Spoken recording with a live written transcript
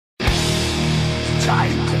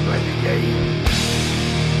Time to play the game.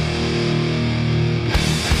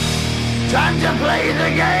 Time to play the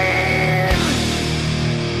game.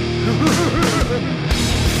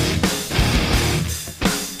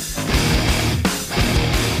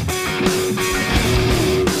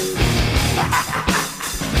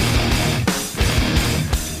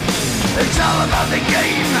 It's all about the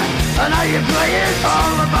game and how you play it.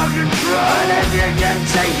 All about control, and if you can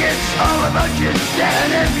take it, all about your debt.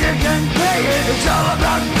 And if you can pay it, it's all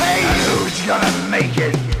about pain. And who's gonna make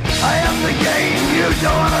it? I am the game, you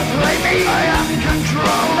don't wanna play me. I am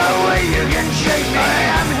control, no way you can shake me. I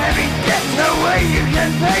am heavy debt, no way you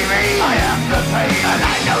can pay me. I am the pain, and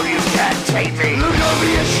I know you can't take me. Look over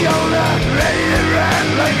your shoulder, ready to run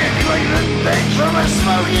like a Cleveland bitch from a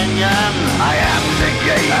smoking gun. I am the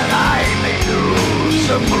game, and I may lose.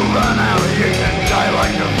 So move on out, you can die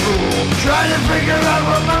like a fool. Try to figure out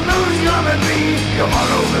what my move's gonna be. Come on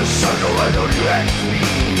over, sucker, why don't you ask me?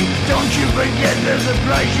 Don't you forget there's a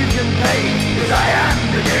price you can pay. 'Cause I am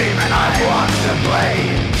the game and I want to play.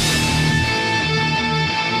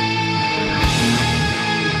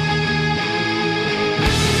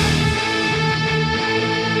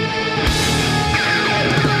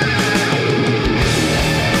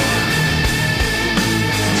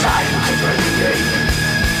 Time to play the game.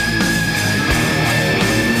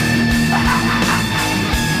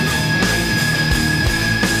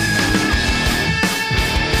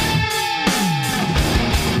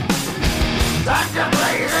 Time to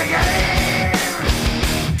play the game.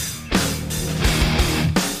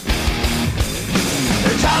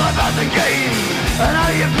 It's all about the game and how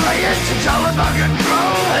you play it. It's all about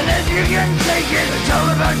control, and if you can take it, it's all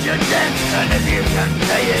about your debt. And if you can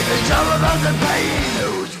pay it, it's all about the pain.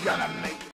 Who's gonna